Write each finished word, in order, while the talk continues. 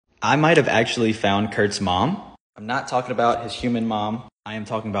I might have actually found Kurt's mom. I'm not talking about his human mom. I am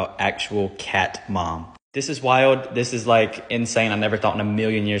talking about actual cat mom. This is wild. This is like insane. I never thought in a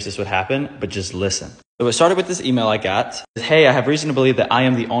million years this would happen, but just listen. So it started with this email I got. Hey, I have reason to believe that I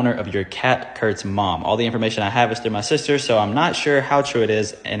am the owner of your cat, Kurt's mom. All the information I have is through my sister, so I'm not sure how true it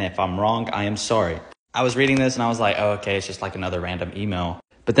is, and if I'm wrong, I am sorry. I was reading this and I was like, oh, okay, it's just like another random email.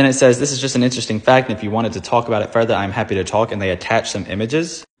 But then it says, this is just an interesting fact, and if you wanted to talk about it further, I'm happy to talk, and they attach some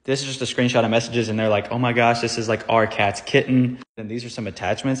images. This is just a screenshot of messages, and they're like, oh my gosh, this is like our cat's kitten. And these are some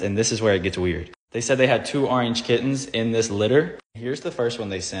attachments, and this is where it gets weird. They said they had 2 orange kittens in this litter. Here's the first one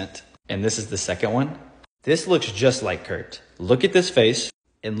they sent, and this is the second one. This looks just like Kurt. Look at this face,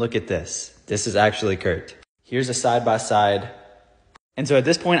 and look at this. This is actually Kurt. Here's a side-by-side. And so at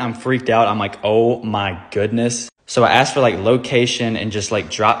this point, I'm freaked out. I'm like, oh my goodness. So I asked for like location and just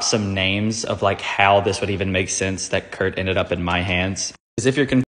like dropped some names of like how this would even make sense that Kurt ended up in my hands. Because if you're